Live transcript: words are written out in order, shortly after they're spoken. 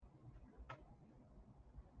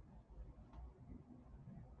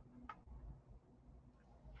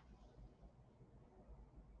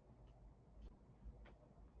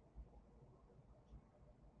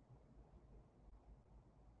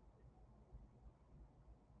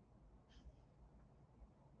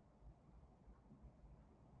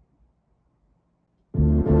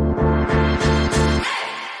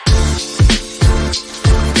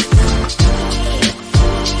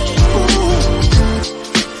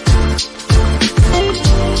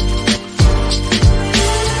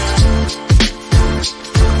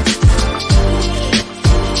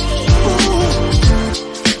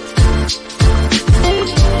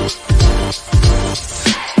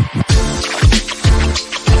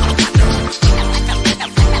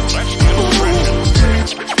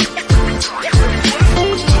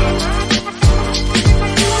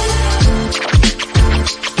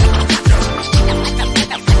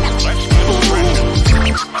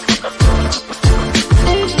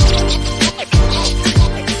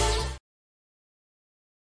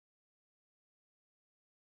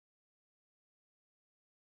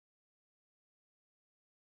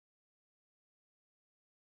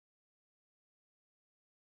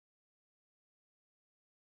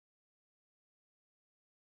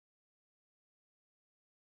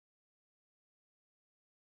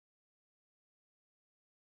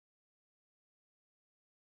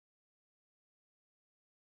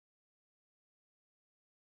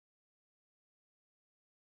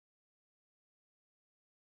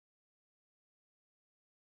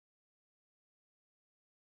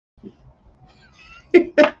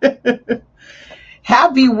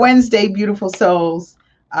Happy Wednesday, beautiful souls.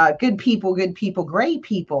 Good people, great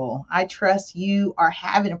people. I trust you are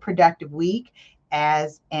having a productive week,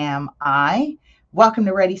 as am I. Welcome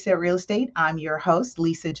to Ready Set Real Estate. I'm your host,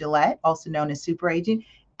 Lisa Gillette, also known as Super Agent,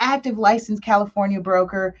 active licensed California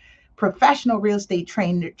broker, professional real estate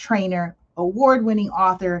trainer, award winning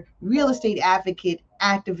author, real estate advocate,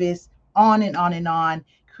 activist, on and on and on,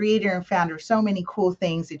 creator and founder of so many cool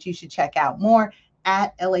things that you should check out more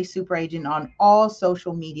at LA Super Agent on all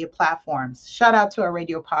social media platforms. Shout out to our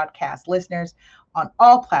radio podcast listeners on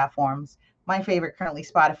all platforms. My favorite currently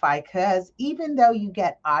Spotify, because even though you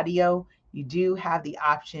get audio, you do have the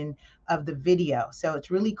option of the video. So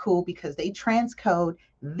it's really cool because they transcode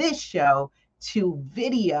this show to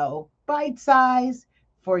video bite size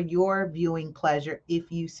for your viewing pleasure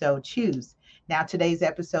if you so choose. Now, today's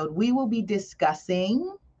episode, we will be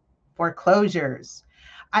discussing foreclosures.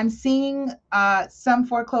 I'm seeing some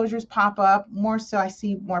foreclosures pop up. More so, I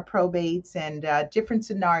see more probates and different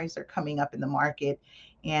scenarios are coming up in the market.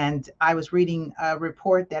 And I was reading a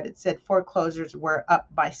report that it said foreclosures were up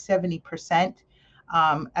by 70%,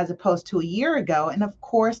 as opposed to a year ago. And of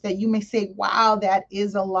course, that you may say, wow, that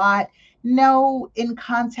is a lot. No, in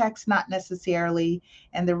context, not necessarily.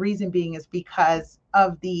 And the reason being is because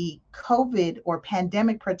of the COVID or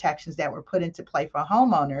pandemic protections that were put into play for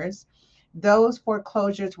homeowners. Those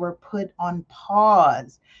foreclosures were put on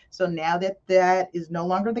pause. So now that that is no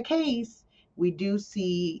longer the case, we do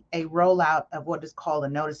see a rollout of what is called a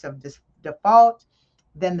notice of default,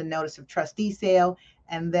 then the notice of trustee sale,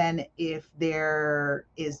 and then if there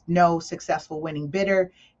is no successful winning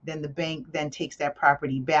bidder, then the bank then takes that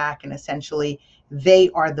property back, and essentially they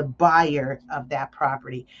are the buyer of that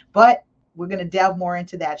property. But we're going to delve more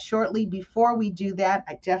into that shortly. Before we do that,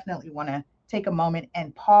 I definitely want to take a moment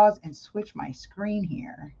and pause and switch my screen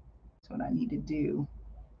here. That's what I need to do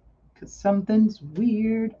because something's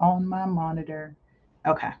weird on my monitor.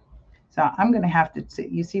 Okay, so I'm going to have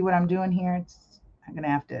to, you see what I'm doing here? I'm going to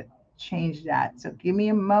have to change that. So give me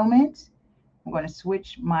a moment. I'm going to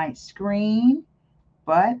switch my screen,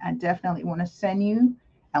 but I definitely want to send you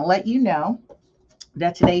and let you know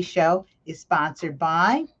that today's show is sponsored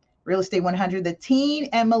by Real Estate 100, the Teen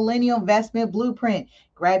and Millennial Investment Blueprint.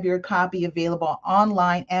 Grab your copy, available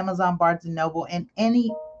online, Amazon, Barnes & Noble, and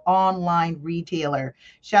any online retailer.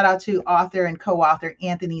 Shout out to author and co-author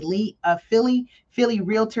Anthony Lee of Philly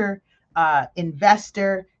realtor,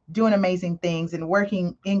 investor, doing amazing things and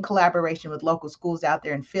working in collaboration with local schools out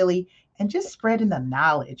there in Philly and just spreading the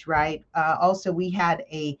knowledge, right? Also, we had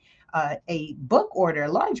a book order,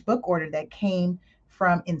 a large book order that came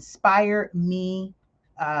from Inspire Me,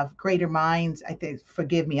 Greater Minds. I think,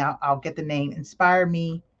 forgive me, I'll get the name. Inspire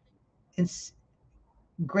Me,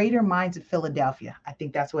 Greater Minds of Philadelphia. I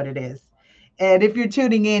think that's what it is. And if you're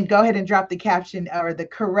tuning in, go ahead and drop the caption or the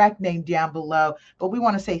correct name down below. But we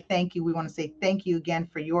want to say thank you. We want to say thank you again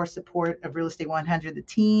for your support of Real Estate 100, the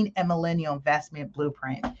Teen and Millennial Investment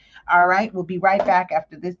Blueprint. All right, we'll be right back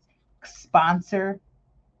after this sponsor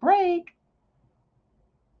break.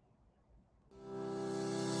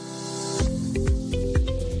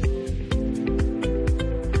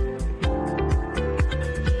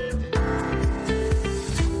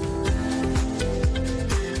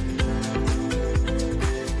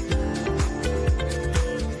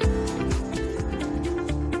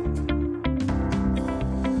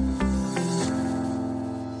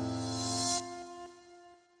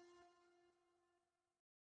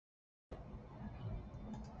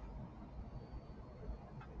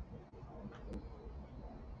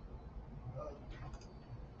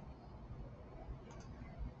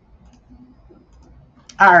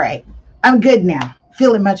 All right, I'm good now.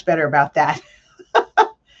 Feeling much better about that.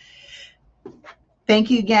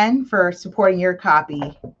 Thank you again for supporting your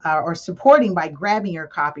copy or supporting by grabbing your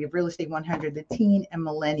copy of Real Estate 100, the Teen and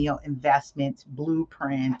Millennial Investment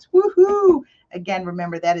Blueprint. Woohoo! Again,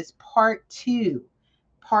 remember that is part two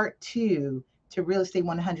to Real Estate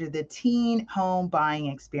 100, the Teen Home Buying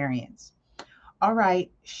Experience. All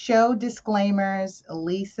right, show disclaimers.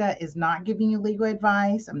 Lisa is not giving you legal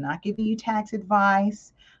advice. I'm not giving you tax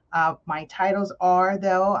advice. My titles are,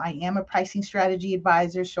 though, I am a pricing strategy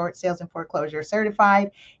advisor, short sales and foreclosure certified,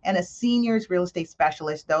 and a seniors real estate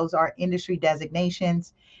specialist. Those are industry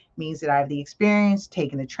designations, means that I have the experience,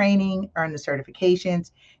 taken the training, earned the certifications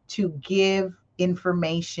to give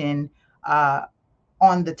information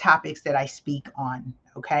on the topics that I speak on.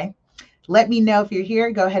 Okay. Let me know if you're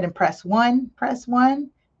here. Go ahead and press one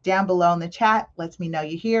down below in the chat. Lets me know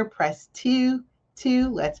you're here. Press two too.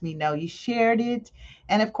 Lets me know you shared it.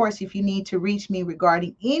 And of course, if you need to reach me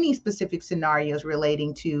regarding any specific scenarios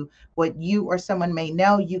relating to what you or someone may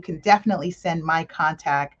know, you can definitely send my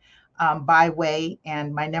contact by way,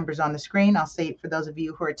 and my number's on the screen. I'll say it for those of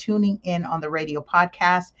you who are tuning in on the radio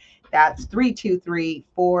podcast. That's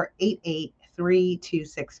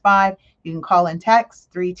 323-488-3265. You can call and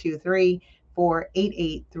text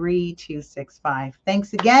 323-488-3265.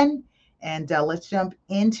 Thanks again, and let's jump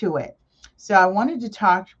into it. So I wanted to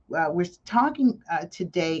talk, we're talking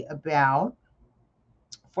today about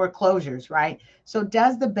foreclosures, right? So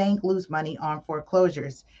does the bank lose money on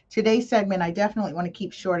foreclosures? Today's segment, I definitely want to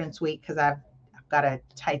keep short and sweet because I've got a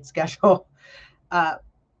tight schedule. Uh,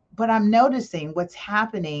 but I'm noticing what's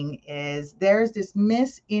happening is there's this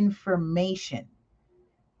misinformation.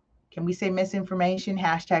 Can we say misinformation?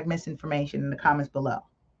 Hashtag misinformation in the comments below.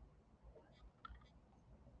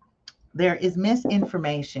 There is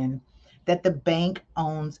misinformation that the bank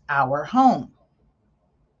owns our home.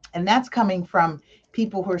 And that's coming from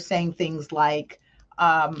people who are saying things like,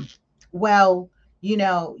 um, well, you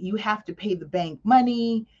have to pay the bank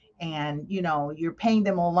money and, you're paying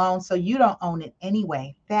them a loan, so you don't own it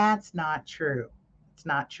anyway. That's not true. It's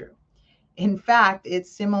not true. In fact,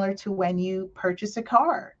 it's similar to when you purchase a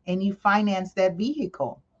car and you finance that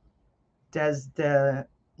vehicle. Does the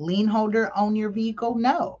lien holder own your vehicle?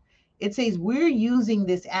 No. It says we're using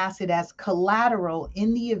this asset as collateral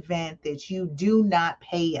in the event that you do not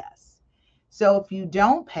pay us. So if you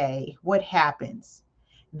don't pay, what happens?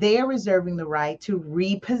 They are reserving the right to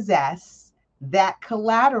repossess that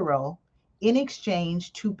collateral in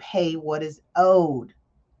exchange to pay what is owed.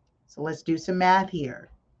 So let's do some math here.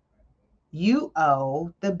 You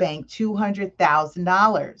owe the bank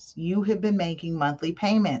 $200,000. You have been making monthly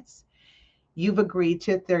payments. You've agreed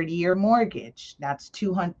to a 30-year mortgage. That's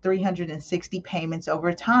 360 payments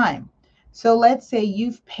over time. So let's say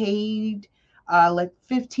you've paid like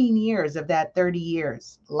 15 years of that 30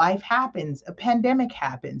 years. Life happens, a pandemic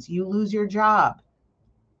happens, you lose your job,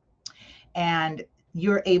 and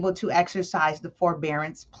you're able to exercise the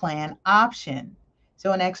forbearance plan option.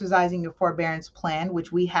 So, in exercising your forbearance plan,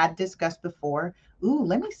 which we had discussed before,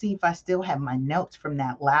 let me see if I still have my notes from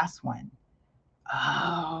that last one.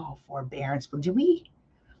 Oh, forbearance. Did we?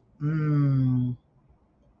 Not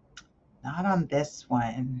on this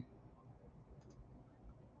one.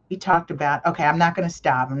 We talked about, okay, I'm not going to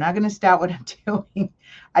stop. I'm not going to stop what I'm doing.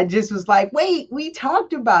 I just was like, wait, we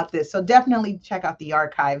talked about this. So definitely check out the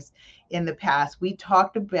archives in the past. We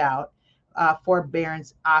talked about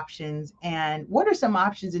forbearance options and what are some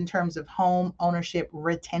options in terms of home ownership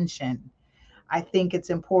retention. I think it's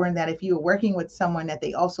important that if you are working with someone that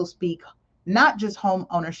they also speak not just home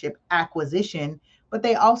ownership acquisition, but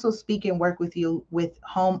they also speak and work with you with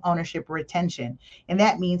home ownership retention. And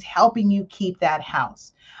that means helping you keep that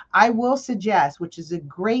house. I will suggest, which is a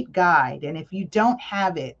great guide, and if you don't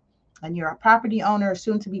have it and you're a property owner or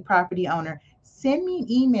soon to be property owner, send me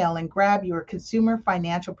an email and grab your Consumer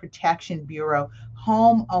Financial Protection Bureau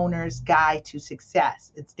Homeowner's Guide to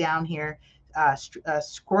Success. It's down here,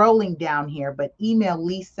 scrolling down here, but email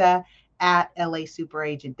Lisa at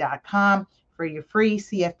lasuperaagent.com for your free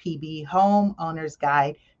CFPB Homeowner's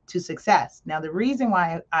Guide to Success. Now, the reason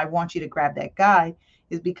why I want you to grab that guide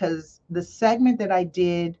is because the segment that I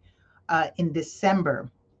did in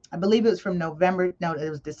December, I believe it was from November, no, it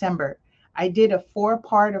was December. I did a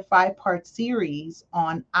 4-part or 5-part series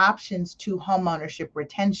on options to homeownership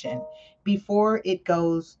retention before it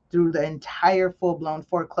goes through the entire full-blown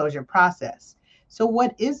foreclosure process. So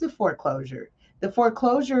what is the foreclosure? The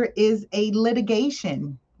foreclosure is a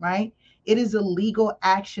litigation, right? It is a legal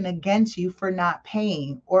action against you for not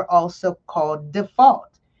paying, or also called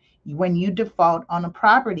default. When you default on a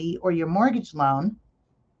property or your mortgage loan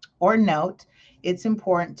or note, it's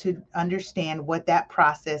important to understand what that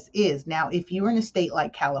process is. Now, if you're in a state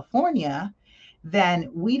like California, then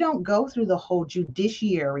we don't go through the whole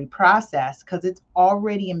judiciary process because it's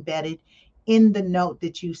already embedded in the note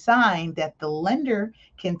that you signed that the lender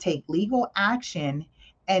can take legal action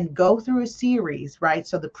and go through a series, right?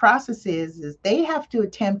 So the process is they have to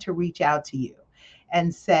attempt to reach out to you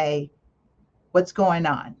and say, what's going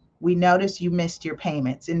on? We notice you missed your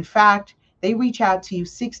payments. In fact, they reach out to you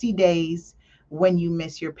 60 days when you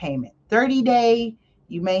miss your payment. 30-day,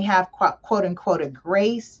 you may have quote unquote a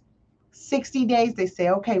grace. 60 days, they say,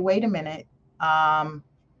 okay, wait a minute.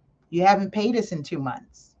 You haven't paid us in 2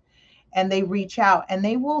 months. And they reach out and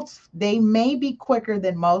they may be quicker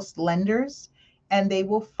than most lenders, and they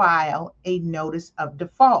will file a notice of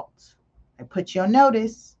default. I put you on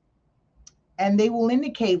notice, and they will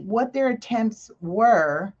indicate what their attempts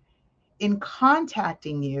were in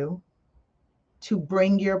contacting you to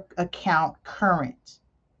bring your account current.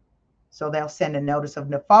 So they'll send a notice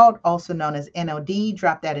of default, also known as NOD.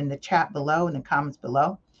 Drop that in the chat below, in the comments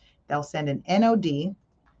below. They'll send an NOD.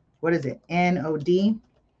 What is it? NOD,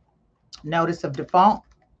 notice of default.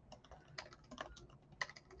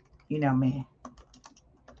 You know me.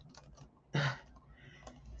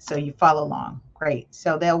 So you follow along. Great.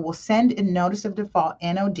 So they will send a notice of default,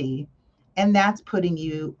 NOD, and that's putting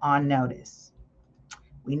you on notice.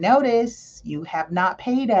 We notice you have not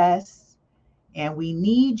paid us, and we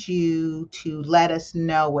need you to let us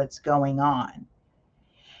know what's going on.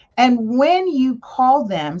 And when you call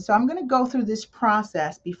them, so I'm going to go through this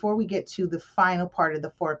process before we get to the final part of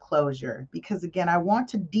the foreclosure, because again, I want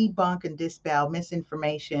to debunk and dispel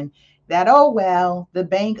misinformation that, oh, well, the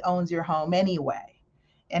bank owns your home anyway.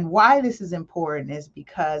 And why this is important is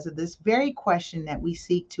because of this very question that we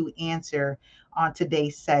seek to answer on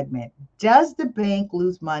today's segment. Does the bank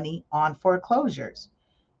lose money on foreclosures?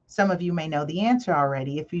 Some of you may know the answer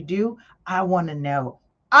already. If you do, I want to know.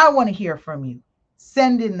 I want to hear from you.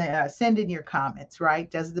 Send in your comments, right?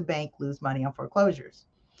 Does the bank lose money on foreclosures?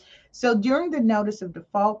 So during the notice of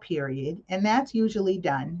default period, and that's usually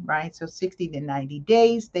done, right? So 60 to 90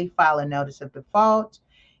 days, they file a notice of default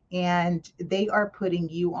and they are putting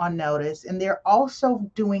you on notice. And they're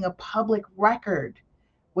also doing a public record,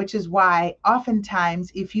 which is why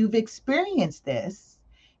oftentimes, if you've experienced this,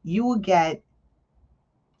 you will get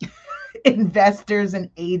investors and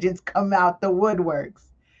agents come out the woodworks.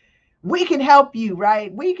 We can help you,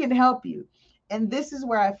 right? We can help you. And this is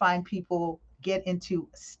where I find people get into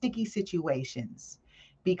sticky situations,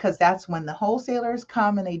 because that's when the wholesalers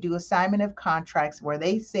come and they do assignment of contracts where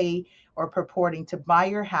they say or purporting to buy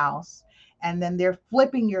your house, and then they're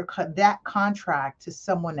flipping that contract to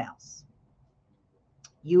someone else.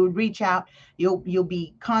 You would reach out, you'll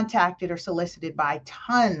be contacted or solicited by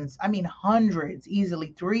tons, I mean hundreds,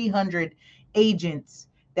 easily 300 agents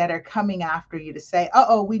that are coming after you to say,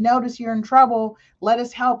 uh-oh, we notice you're in trouble. Let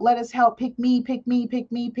us help. Let us help. Pick me, pick me, pick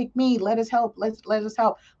me, pick me. Let us help. Let us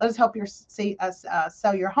help. Let us help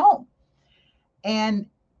sell your home. And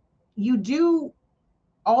you do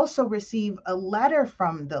also receive a letter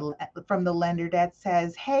from the lender that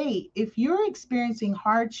says, hey, if you're experiencing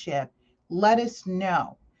hardship, let us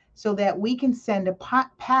know so that we can send a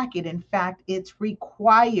packet. In fact, it's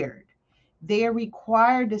required. They are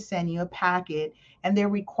required to send you a packet, and they're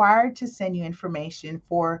required to send you information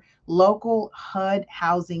for local HUD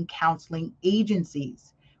housing counseling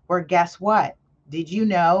agencies, where guess what? Did you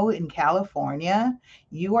know in California,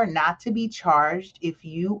 you are not to be charged if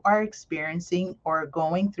you are experiencing or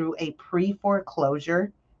going through a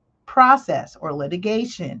pre-foreclosure process or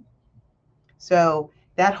litigation? So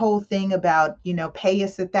that whole thing about, pay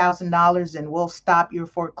us $1,000 and we'll stop your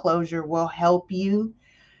foreclosure, we'll help you,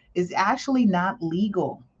 is actually not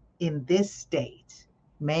legal in this state.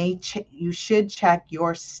 You should check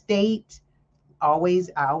your state. I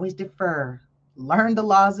always defer. Learn the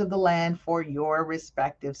laws of the land for your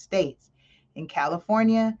respective states. In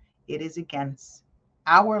California, it is against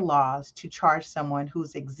our laws to charge someone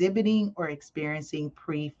who's exhibiting or experiencing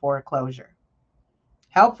pre-foreclosure.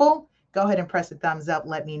 Helpful? Go ahead and press a thumbs up.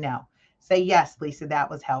 Let me know. Say, yes, Lisa, that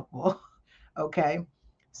was helpful. Okay.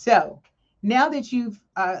 So now that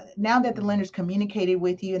the lender's communicated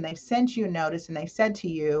with you and they've sent you a notice and they said to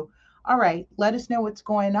you, all right, let us know what's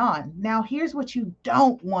going on. Now, here's what you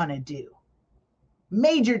don't want to do.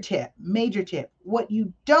 Major tip. What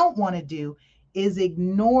you don't want to do is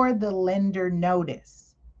ignore the lender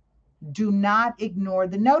notice. Do not ignore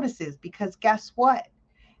the notices, because guess what?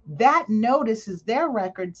 That notice is their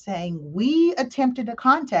record saying, we attempted to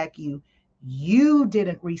contact you. You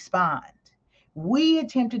didn't respond. We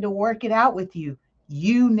attempted to work it out with you.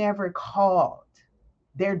 You never called.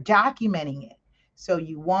 They're documenting it. So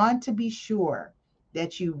you want to be sure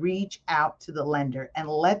that you reach out to the lender and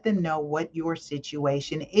let them know what your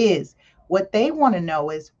situation is. What they want to know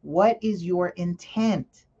is, what is your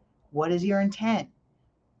intent? What is your intent?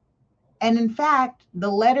 And in fact, the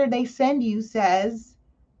letter they send you says,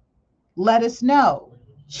 let us know.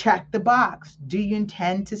 Check the box. Do you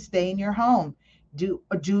intend to stay in your home? Do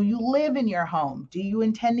you live in your home? Do you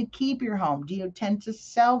intend to keep your home? Do you intend to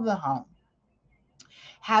sell the home?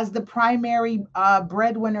 Has the primary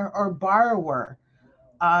breadwinner or borrower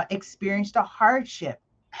experienced a hardship?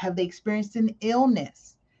 Have they experienced an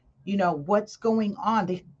illness? What's going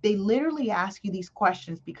on? They literally ask you these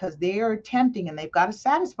questions because they are attempting, and they've got to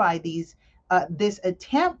satisfy this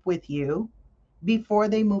attempt with you before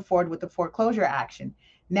they move forward with the foreclosure action.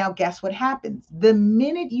 Now, guess what happens? The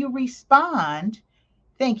minute you respond,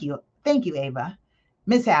 thank you, Ava,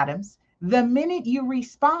 Miss Adams, the minute you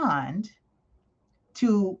respond,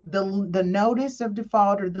 to the notice of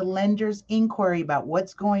default or the lender's inquiry about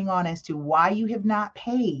what's going on as to why you have not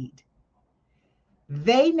paid,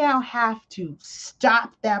 they now have to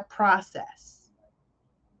stop that process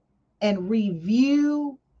and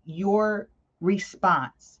review your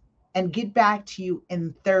response and get back to you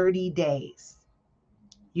in 30 days.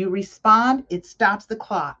 You respond, it stops the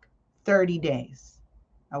clock, 30 days.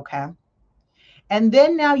 Okay. And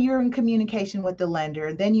then now you're in communication with the lender.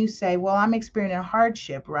 And then you say, well, I'm experiencing a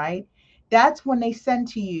hardship, right? That's when they send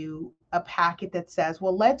to you a packet that says,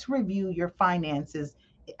 well, let's review your finances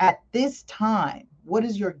at this time. What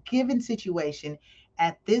is your given situation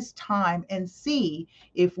at this time, and see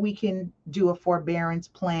if we can do a forbearance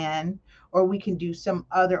plan or we can do some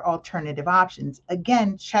other alternative options.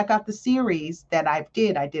 Again, check out the series that I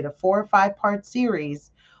did. I did a 4 or 5 part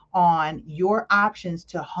series on your options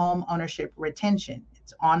to home ownership retention.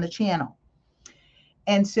 It's on the channel.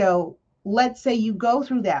 And so let's say you go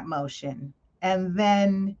through that motion and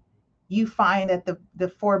then you find that the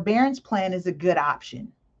forbearance plan is a good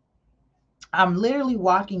option. I'm literally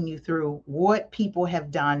walking you through what people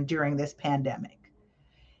have done during this pandemic.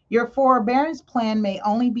 Your forbearance plan may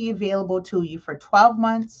only be available to you for 12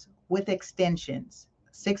 months with extensions,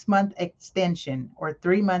 6-month extension or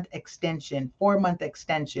 3-month extension, 4-month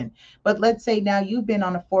extension. But let's say now you've been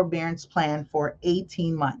on a forbearance plan for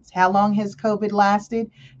 18 months. How long has COVID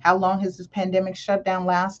lasted? How long has this pandemic shutdown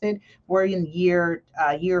lasted? We're in year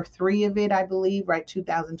 3 of it, I believe, right?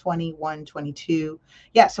 2021, 22.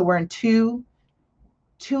 Yeah, so we're in two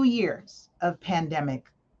years of pandemic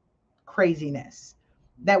craziness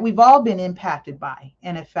that we've all been impacted by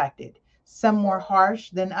and affected. Some more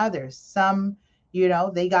harsh than others. Some,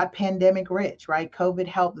 they got pandemic rich, right? COVID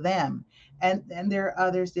helped them. And there are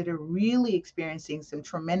others that are really experiencing some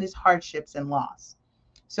tremendous hardships and loss.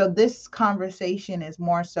 So this conversation is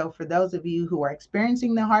more so for those of you who are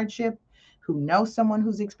experiencing the hardship, who know someone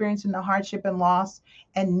who's experiencing the hardship and loss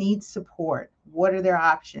and needs support. What are their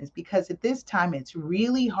options? Because at this time, it's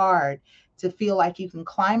really hard to feel like you can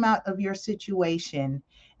climb out of your situation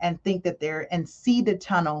and think that and see the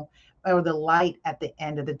tunnel or the light at the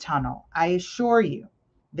end of the tunnel. I assure you,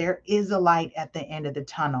 there is a light at the end of the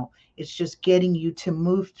tunnel. It's just getting you to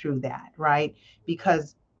move through that, right?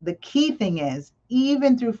 Because the key thing is,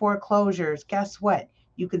 even through foreclosures, guess what?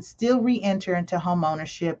 You can still re-enter into home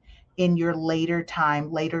ownership in your later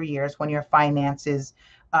years when your finances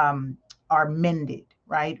are mended,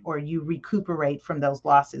 right? Or you recuperate from those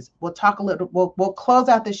losses. We'll talk a little, we'll close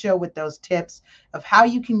out the show with those tips of how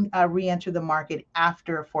you can re-enter the market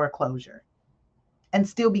after a foreclosure and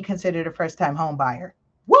still be considered a first-time home buyer.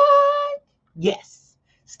 What? Yes.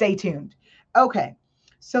 Stay tuned. Okay.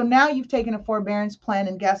 So now you've taken a forbearance plan,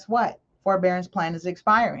 and guess what? Forbearance plan is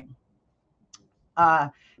expiring.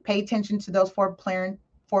 Pay attention to those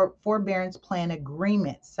forbearance plan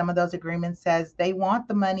agreements. Some of those agreements says they want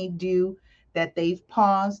the money due that they've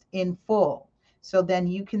paused in full. So then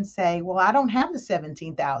you can say, well, I don't have the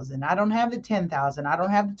 17,000. I don't have the 10,000. I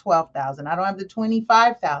don't have the 12,000. I don't have the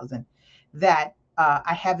 25,000 that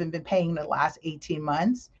I haven't been paying the last 18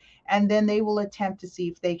 months. And then they will attempt to see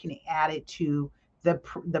if they can add it to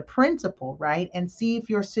the principal, right? And see if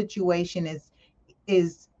your situation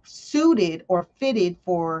is suited or fitted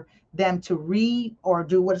for them to or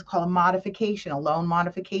do what is called a modification, a loan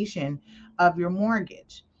modification of your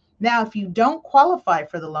mortgage. Now, if you don't qualify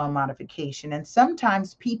for the loan modification, and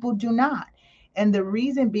sometimes people do not, and the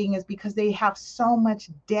reason being is because they have so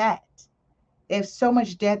much debt. They have so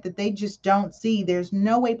much debt that they just don't see there's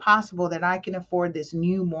no way possible that I can afford this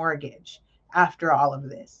new mortgage after all of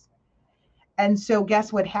this. And so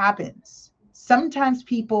guess what happens? Sometimes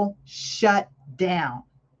people shut down.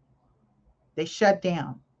 They shut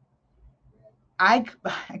down. I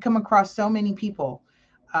come across so many people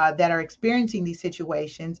that are experiencing these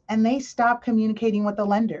situations, and they stop communicating with the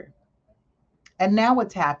lender. And now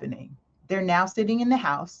what's happening? They're now sitting in the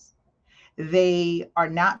house. They are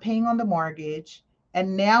not paying on the mortgage.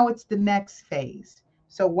 And now it's the next phase.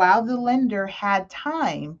 So while the lender had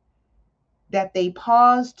time that they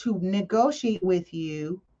paused to negotiate with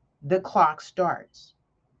you, the clock starts.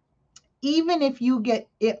 Even if you get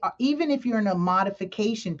it, even if you're in a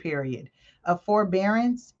modification period of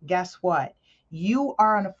forbearance, guess what? You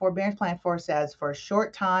are on a forbearance plan for a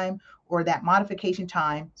short time, or that modification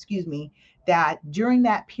time, that during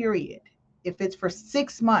that period, if it's for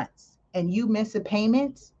 6 months and you miss a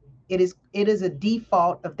payment, it is a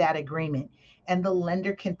default of that agreement, and the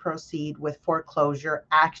lender can proceed with foreclosure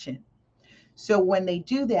action. So when they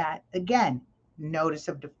do that, again, notice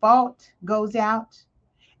of default goes out.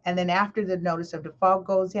 And then after the notice of default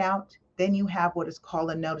goes out, then you have what is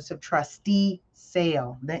called a notice of trustee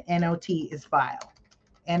sale. The NOT is filed.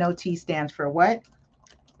 NOT stands for what?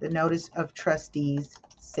 The notice of trustees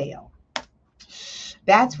sale.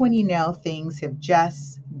 That's when you know things have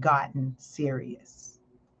just gotten serious.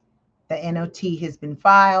 The NOT has been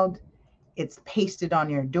filed, it's pasted on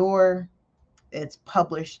your door, it's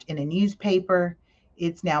published in a newspaper,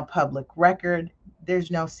 it's now public record.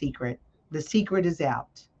 There's no secret. The secret is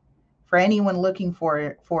out. For anyone looking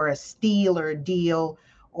for a steal or a deal,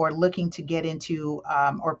 or looking to get into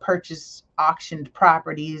or purchase auctioned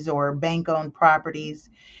properties or bank-owned properties,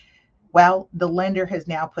 well, the lender has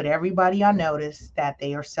now put everybody on notice that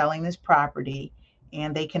they are selling this property,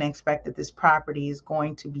 and they can expect that this property is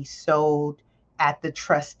going to be sold at the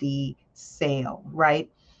trustee sale,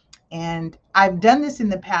 right? And I've done this in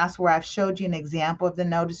the past where I've showed you an example of the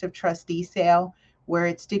notice of trustee sale where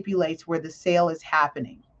it stipulates where the sale is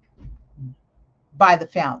happening by the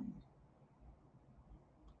fountain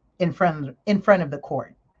in front of the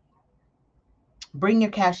court. Bring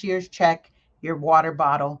your cashier's check, your water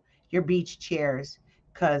bottle, your beach chairs,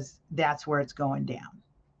 because that's where it's going down.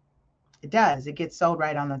 It does. It gets sold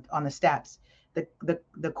right on the steps.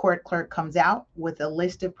 The court clerk comes out with a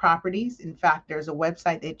list of properties. In fact, there's a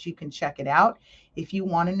website that you can check it out. If you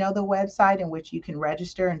want to know the website in which you can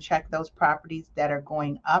register and check those properties that are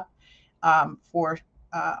going up for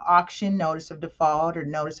auction, notice of default, or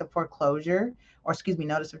notice of foreclosure, or excuse me,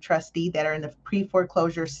 notice of trustee that are in the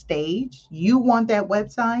pre-foreclosure stage, you want that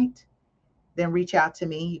website, then reach out to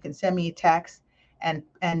me. You can send me a text and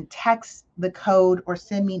text the code, or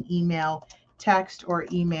send me an email, text or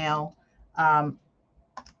email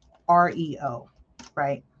REO,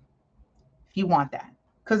 right? If you want that.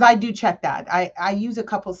 Because I do check that. I use a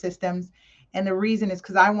couple systems. And the reason is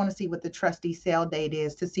because I want to see what the trustee sale date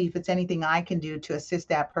is, to see if it's anything I can do to assist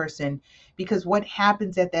that person. Because what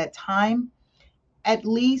happens at that time, at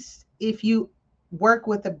least if you work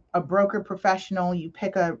with a broker professional, you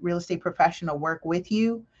pick a real estate professional work with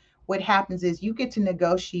you, what happens is you get to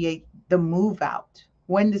negotiate the move out.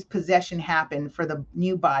 When does possession happen for the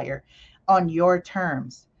new buyer on your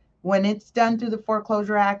terms? When it's done through the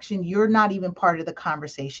foreclosure action, you're not even part of the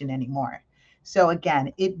conversation anymore. So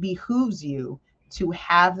again, it behooves you to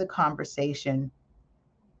have the conversation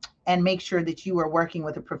and make sure that you are working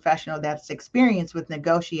with a professional that's experienced with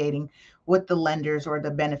negotiating with the lenders or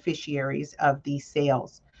the beneficiaries of these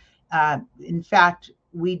sales. In fact,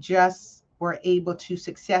 we just were able to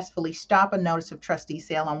successfully stop a notice of trustee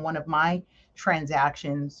sale on one of my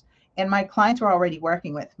transactions, and my clients were already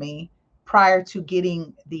working with me prior to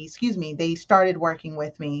getting they started working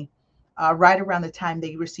with me right around the time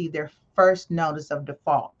they received their first notice of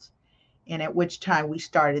default, and at which time we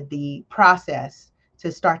started the process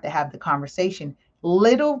to start to have the conversation.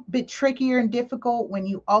 Little bit trickier and difficult when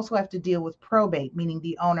you also have to deal with probate, meaning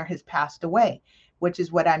the owner has passed away, which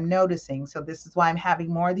is what I'm noticing. So this is why I'm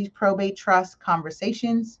having more of these probate trust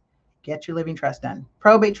conversations. Get your living trust done.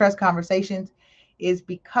 Probate trust conversations is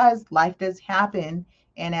because life does happen.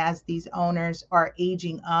 And as these owners are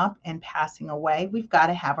aging up and passing away, we've got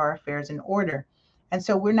to have our affairs in order. And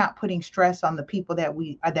so we're not putting stress on the people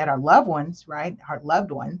that are loved ones, right? Our loved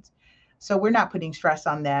ones. So we're not putting stress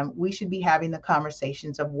on them. We should be having the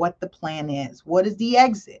conversations of what the plan is. What is the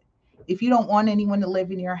exit? If you don't want anyone to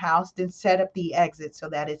live in your house, then set up the exit so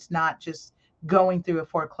that it's not just going through a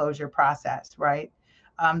foreclosure process, right?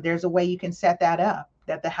 There's a way you can set that up,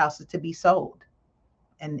 that the house is to be sold,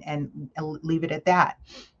 and leave it at that.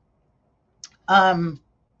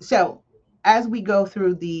 So as we go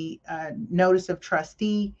through the notice of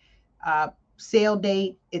trustee sale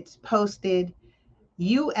date, it's posted.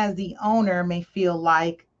 You as the owner may feel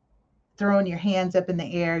like throwing your hands up in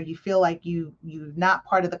the air. You feel like you're not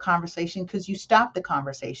part of the conversation because you stopped the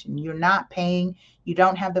conversation. You're not paying. You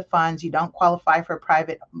don't have the funds. You don't qualify for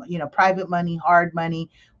private money, hard money,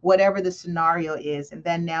 whatever the scenario is. And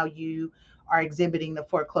then now you are exhibiting the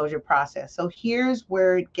foreclosure process. So here's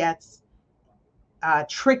where it gets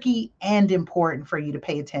tricky and important for you to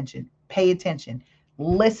pay attention. Pay attention.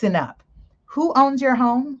 Listen up. Who owns your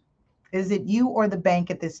home? Is it you or the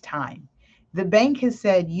bank at this time? The bank has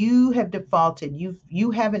said you have defaulted.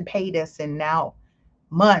 You haven't paid us in now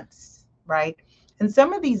months, right? And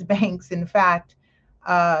some of these banks, in fact,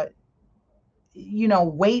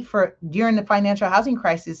 wait for during the financial housing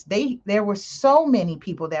crisis. There were so many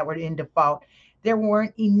people that were in default. There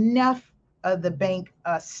weren't enough of the bank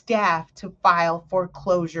staff to file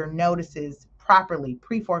foreclosure notices properly,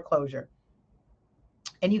 pre-foreclosure.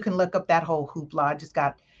 And you can look up that whole hoopla.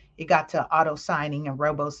 It got to auto signing and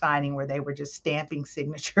robo signing where they were just stamping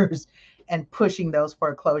signatures and pushing those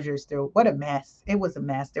foreclosures through. What a mess. It was a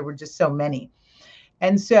mess. There were just so many.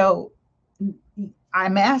 And so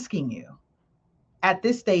I'm asking you at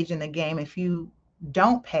this stage in the game, if you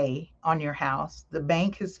don't pay on your house, the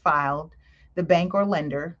bank has filed, the bank or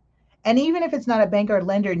lender, and even if it's not a bank or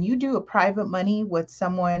lender and you do a private money with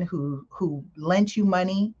someone who lent you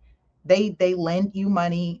money, they lent you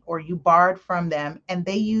money or you borrowed from them and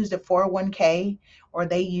they used a 401k or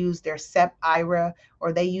they used their SEP IRA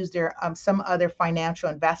or they used their some other financial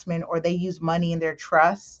investment or they used money in their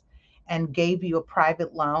trust and gave you a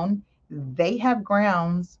private loan, they have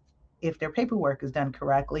grounds, if their paperwork is done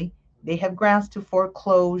correctly, they have grounds to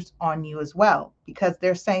foreclose on you as well because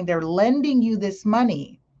they're saying they're lending you this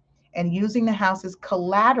money and using the house as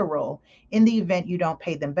collateral in the event you don't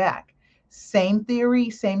pay them back. Same theory,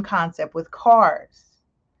 same concept with cars.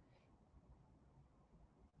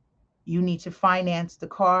 You need to finance the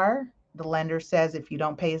car. The lender says if you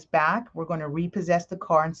don't pay us back, we're going to repossess the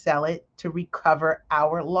car and sell it to recover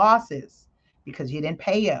our losses because you didn't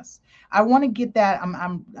pay us. I want to get that.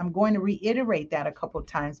 I'm going to reiterate that a couple of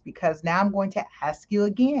times because now I'm going to ask you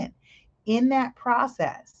again. In that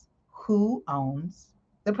process, who owns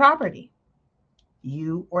the property?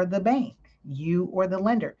 You or the bank? You or the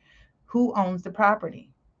lender? Who owns the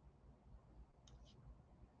property?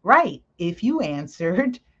 Right. If you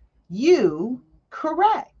answered you,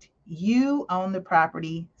 correct. You own the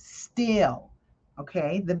property still.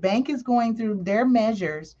 Okay. The bank is going through their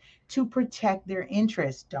measures to protect their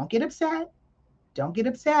interests. Don't get upset. Don't get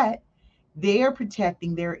upset. They are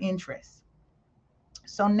protecting their interests.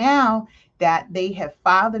 So now that they have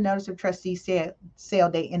filed the notice of trustee sale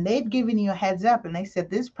date and they've given you a heads up and they said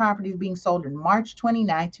this property is being sold in March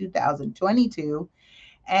 29, 2022,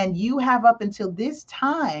 and you have up until this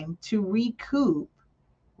time to recoup,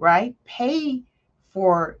 right? Pay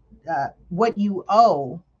for what you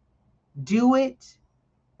owe. Do it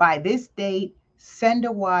by this date. Send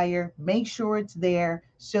a wire. Make sure it's there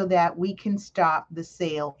so that we can stop the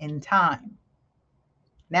sale in time.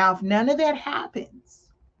 Now, if none of that happens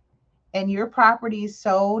and your property is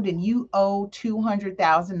sold and you owe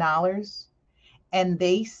 $200,000 and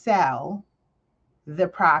they sell the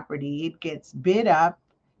property, it gets bid up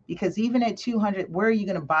because even at 200, where are you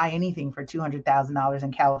going to buy anything for $200,000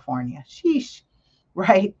 in California? Sheesh,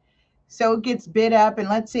 right? So it gets bid up and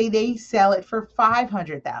let's say they sell it for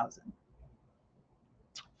 500,000.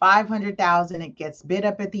 500,000, it gets bid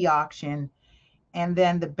up at the auction and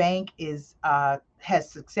then the bank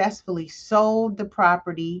has successfully sold the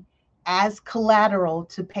property as collateral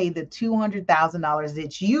to pay the $200,000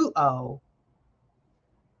 that you owe.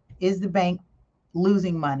 Is the bank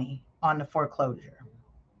losing money on the foreclosure?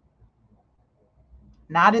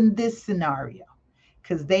 Not in this scenario,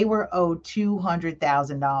 because they were owed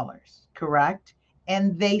 $200,000, correct?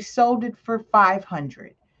 And they sold it for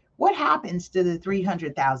 $500,000. What happens to the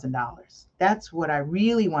 $300,000? That's what I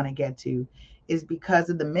really want to get to, is because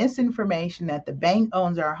of the misinformation that the bank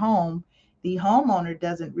owns our home, the homeowner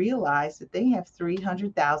doesn't realize that they have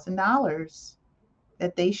 $300,000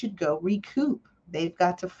 that they should go recoup. They've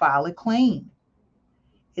got to file a claim.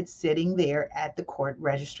 It's sitting there at the court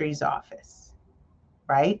registry's office,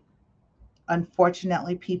 right?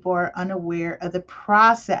 Unfortunately, people are unaware of the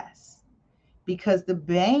process because the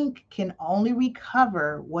bank can only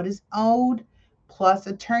recover what is owed plus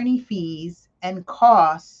attorney fees and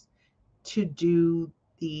costs to do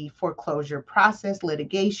the foreclosure process,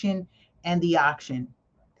 litigation, and the auction.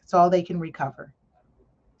 That's all they can recover.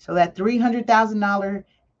 So that $300,000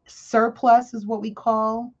 surplus is what we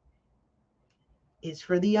call is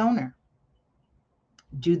for the owner.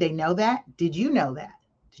 Do they know that? Did you know that?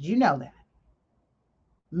 Did you know that?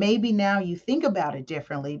 Maybe now you think about it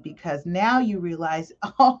differently because now you realize,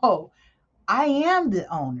 oh, I am the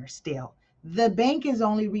owner still. The bank is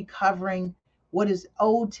only recovering what is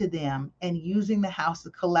owed to them and using the house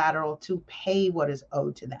as collateral to pay what is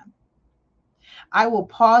owed to them. I will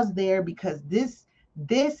pause there because this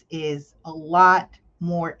is a lot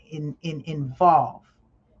more involved.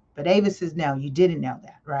 But Ava says, no, you didn't know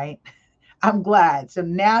that, right? I'm glad. So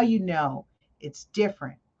now you know it's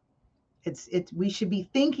different. It's we should be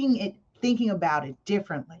thinking about it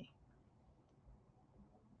differently.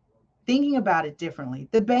 Thinking about it differently.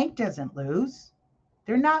 The bank doesn't lose.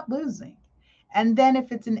 They're not losing. And then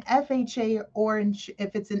if it's an FHA or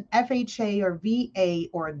if it's an FHA or VA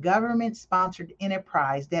or a government sponsored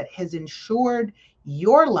enterprise that has insured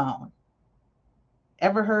your loan,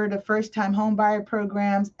 ever heard of first time home buyer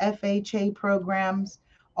programs, FHA programs,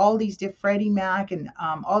 all these Freddie Mac and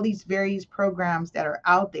all these various programs that are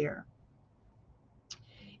out there.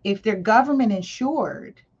 If they're government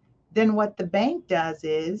insured, then what the bank does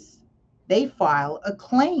is they file a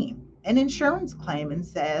claim, an insurance claim, and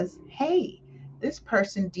says, hey, this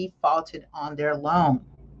person defaulted on their loan.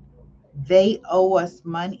 They owe us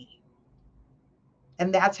money.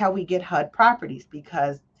 And that's how we get HUD properties,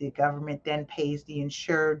 because the government then pays the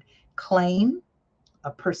insured claim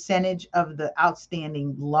a percentage of the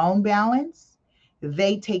outstanding loan balance.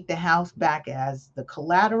 They take the house back as the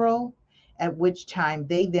collateral, at which time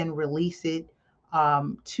they then release it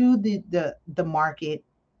to the market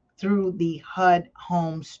through the HUD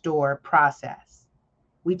home store process.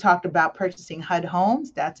 We talked about purchasing HUD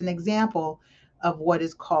homes. That's an example of what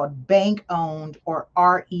is called bank owned or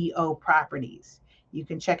REO properties. You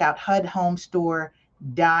can check out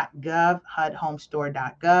hudhomestore.gov,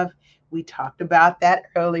 hudhomestore.gov. We talked about that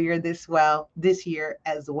earlier this year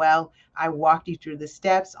as well. I walked you through the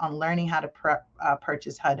steps on learning how to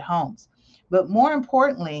purchase HUD homes. But more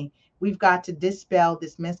importantly, we've got to dispel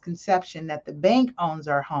this misconception that the bank owns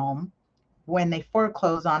our home. When they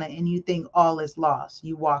foreclose on it and you think all is lost,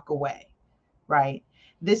 you walk away, right?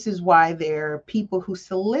 This is why there are people who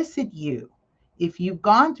solicit you. If you've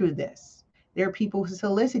gone through this, there are people who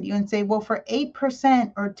solicit you and say, well, for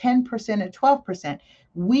 8% or 10% or 12%,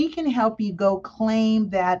 we can help you go claim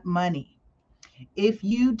that money. If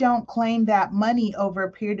you don't claim that money over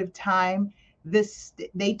a period of time,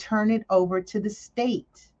 they turn it over to the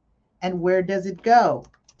state. And where does it go?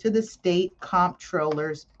 To the state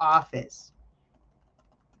comptroller's office.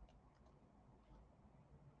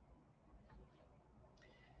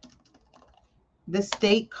 The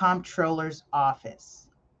state comptroller's office.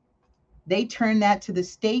 They turn that to the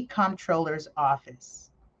state comptroller's office.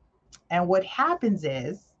 And what happens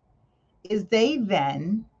is they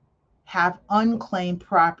then have unclaimed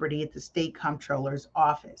property at the state comptroller's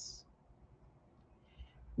office.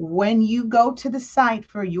 When you go to the site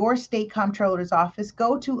for your state comptroller's office,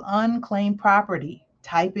 go to unclaimed property,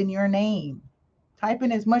 type in your name, type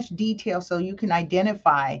in as much detail so you can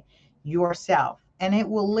identify yourself, and it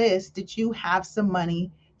will list that you have some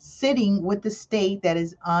money sitting with the state that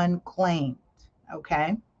is unclaimed.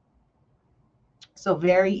 Okay. So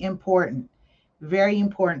very important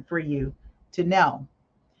for you to know.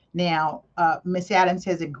 Now, Miss Adams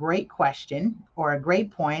has a great question or a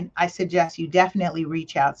great point. I suggest you definitely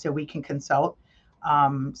reach out so we can consult,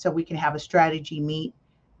 so we can have a strategy meet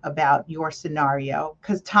about your scenario,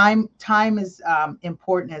 because time is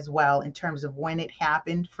important as well in terms of when it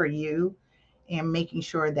happened for you and making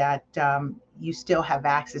sure that you still have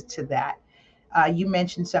access to that. You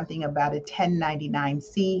mentioned something about a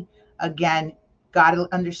 1099-C. Again, got to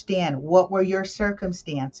understand, what were your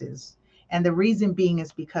circumstances? And the reason being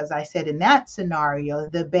is because I said in that scenario,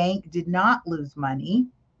 the bank did not lose money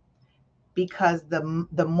because the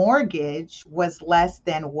mortgage was less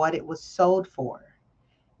than what it was sold for.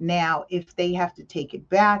 Now, if they have to take it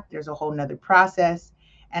back, there's a whole nother process.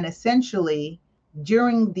 And essentially,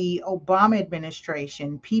 during the Obama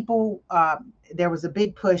administration, there was a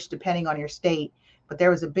big push, depending on your state, but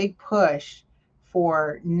there was a big push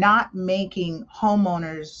for not making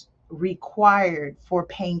homeowners required for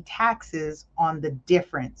paying taxes on the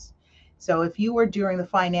difference. So if you were during the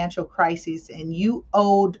financial crisis and you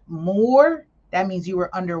owed more, that means you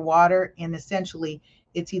were underwater, and essentially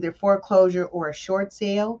it's either foreclosure or a short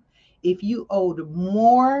sale. If you owed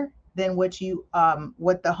more than what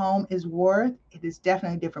the home is worth, it is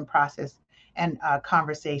definitely a different process and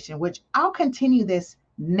conversation, which I'll continue this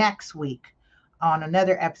next week on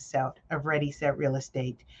another episode of Ready Set Real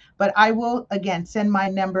Estate. But I will again send my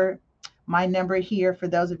number here for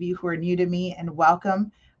those of you who are new to me, and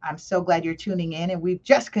welcome. I'm so glad you're tuning in, and we've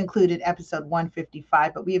just concluded episode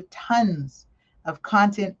 155, but we have tons of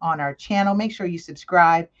content on our channel. Make sure you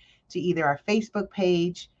subscribe to either our Facebook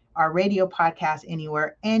page, our radio podcast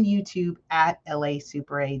anywhere, and YouTube at LA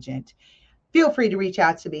Super Agent. Feel free to reach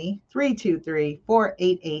out to me,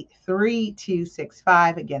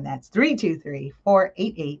 323-488-3265. Again, that's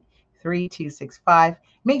 323-488-3265.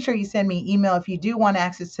 Make sure you send me an email if you do want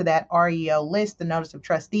access to that REO list, the Notice of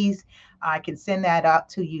Trustees. I can send that out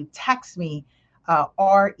to you. Text me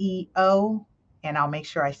REO, and I'll make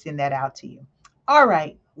sure I send that out to you. All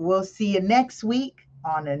right, we'll see you next week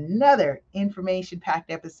on another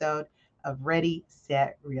information-packed episode of Ready,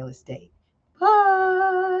 Set, Real Estate.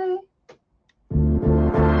 Bye.